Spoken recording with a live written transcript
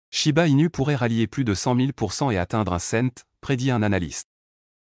Shiba Inu pourrait rallier plus de 100 000% et atteindre un cent, prédit un analyste.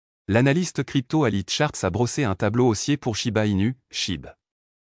 L'analyste crypto Ali Charts a brossé un tableau haussier pour Shiba Inu, Shib.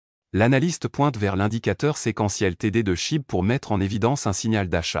 L'analyste pointe vers l'indicateur séquentiel TD de Shib pour mettre en évidence un signal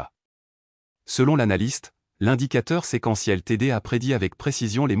d'achat. Selon l'analyste, l'indicateur séquentiel TD a prédit avec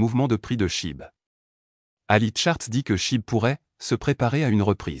précision les mouvements de prix de Shib. Ali Charts dit que Shib pourrait se préparer à une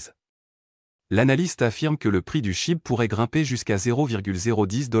reprise. L'analyste affirme que le prix du Shib pourrait grimper jusqu'à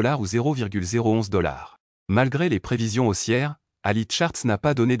 0,010$ ou 0,011$. Malgré les prévisions haussières, Ali Charts n'a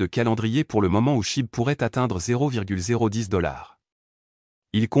pas donné de calendrier pour le moment où Shib pourrait atteindre 0,010$.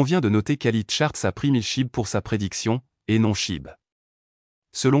 Il convient de noter qu'Ali Charts a pris 1000 Shib pour sa prédiction, et non Shib.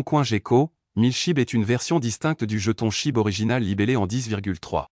 Selon CoinGecko, 1000 Shib est une version distincte du jeton Shib original libellé en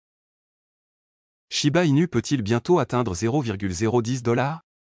 10,3. Shiba Inu peut-il bientôt atteindre 0,010$?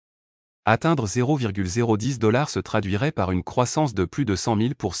 Atteindre 0,010$ se traduirait par une croissance de plus de 100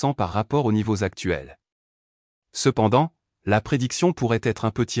 000% par rapport aux niveaux actuels. Cependant, la prédiction pourrait être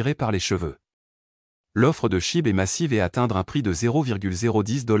un peu tirée par les cheveux. L'offre de Shib est massive et atteindre un prix de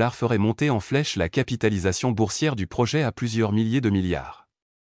 0,010$ ferait monter en flèche la capitalisation boursière du projet à plusieurs milliers de milliards.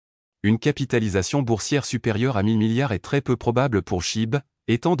 Une capitalisation boursière supérieure à 1000 milliards est très peu probable pour Shib,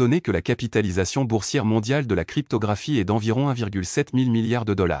 étant donné que la capitalisation boursière mondiale de la cryptographie est d'environ 1,7 milliard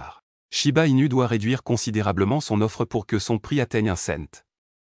de dollars. Shiba Inu doit réduire considérablement son offre pour que son prix atteigne un cent.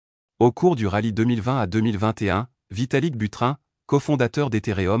 Au cours du rallye 2020 à 2021, Vitalik Buterin, cofondateur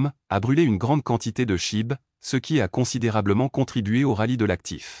d'Ethereum, a brûlé une grande quantité de Shib, ce qui a considérablement contribué au rallye de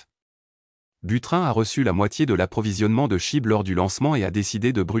l'actif. Buterin a reçu la moitié de l'approvisionnement de Shib lors du lancement et a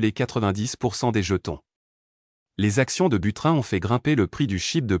décidé de brûler 90% des jetons. Les actions de Buterin ont fait grimper le prix du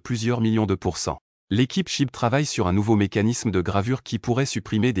Shib de plusieurs millions de pourcents. L'équipe Shib travaille sur un nouveau mécanisme de gravure qui pourrait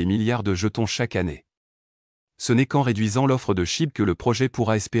supprimer des milliards de jetons chaque année. Ce n'est qu'en réduisant l'offre de Shib que le projet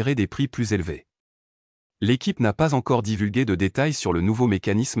pourra espérer des prix plus élevés. L'équipe n'a pas encore divulgué de détails sur le nouveau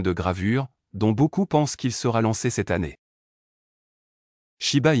mécanisme de gravure, dont beaucoup pensent qu'il sera lancé cette année.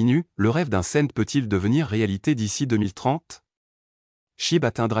 Shiba Inu, le rêve d'un cent peut-il devenir réalité d'ici 2030? Shib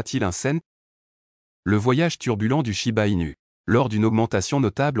atteindra-t-il un cent? Le voyage turbulent du Shiba Inu. Lors d'une augmentation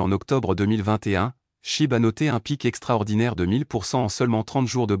notable en octobre 2021, Shib a noté un pic extraordinaire de 1000% en seulement 30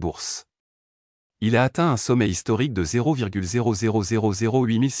 jours de bourse. Il a atteint un sommet historique de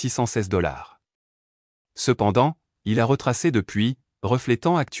 0,0008616$. Cependant, il a retracé depuis,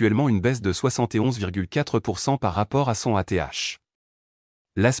 reflétant actuellement une baisse de 71,4% par rapport à son ATH.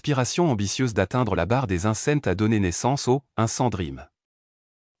 L'aspiration ambitieuse d'atteindre la barre des 1 cent a donné naissance au 100 Dream.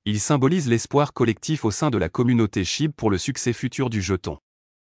 Il symbolise l'espoir collectif au sein de la communauté Shib pour le succès futur du jeton.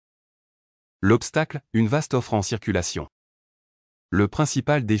 L'obstacle, une vaste offre en circulation. Le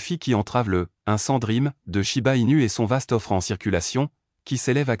principal défi qui entrave le 100 Dream de Shiba Inu est son vaste offre en circulation, qui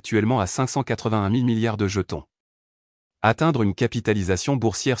s'élève actuellement à 581 000 milliards de jetons. Atteindre une capitalisation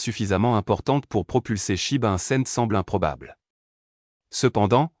boursière suffisamment importante pour propulser Shib à un cent semble improbable.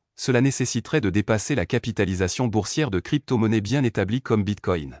 Cependant, cela nécessiterait de dépasser la capitalisation boursière de cryptomonnaies bien établies comme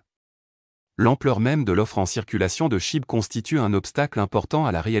Bitcoin. L'ampleur même de l'offre en circulation de Shib constitue un obstacle important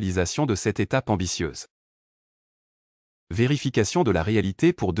à la réalisation de cette étape ambitieuse. Vérification de la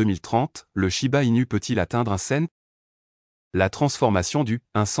réalité pour 2030, le Shiba Inu peut-il atteindre un cent? La transformation du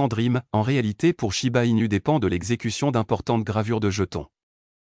 100 Dream en réalité pour Shiba Inu dépend de l'exécution d'importantes gravures de jetons.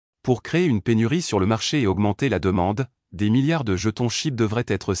 Pour créer une pénurie sur le marché et augmenter la demande, des milliards de jetons Shib devraient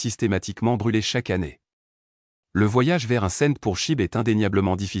être systématiquement brûlés chaque année. Le voyage vers un cent pour Shib est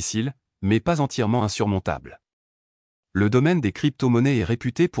indéniablement difficile, mais pas entièrement insurmontable. Le domaine des cryptomonnaies est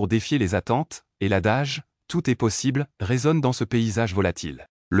réputé pour défier les attentes, et l'adage « tout est possible » résonne dans ce paysage volatile.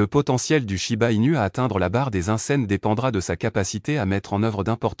 Le potentiel du Shiba Inu à atteindre la barre des 1 cent dépendra de sa capacité à mettre en œuvre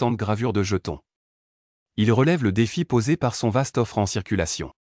d'importantes gravures de jetons. Il relève le défi posé par son vaste offre en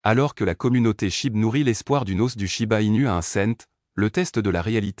circulation. Alors que la communauté Shib nourrit l'espoir d'une hausse du Shiba Inu à un cent, le test de la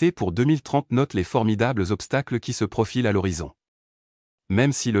réalité pour 2030 note les formidables obstacles qui se profilent à l'horizon.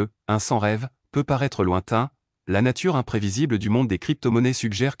 Même si le 100 rêve peut paraître lointain, la nature imprévisible du monde des cryptomonnaies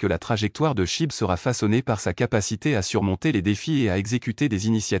suggère que la trajectoire de Shib sera façonnée par sa capacité à surmonter les défis et à exécuter des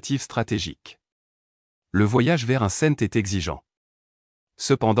initiatives stratégiques. Le voyage vers un cent est exigeant.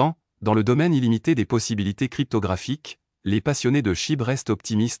 Cependant, dans le domaine illimité des possibilités cryptographiques, les passionnés de Shib restent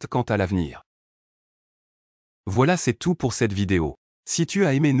optimistes quant à l'avenir. Voilà, c'est tout pour cette vidéo. Si tu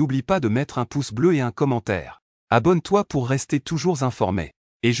as aimé, n'oublie pas de mettre un pouce bleu et un commentaire. Abonne-toi pour rester toujours informé.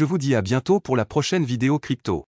 Et je vous dis à bientôt pour la prochaine vidéo crypto.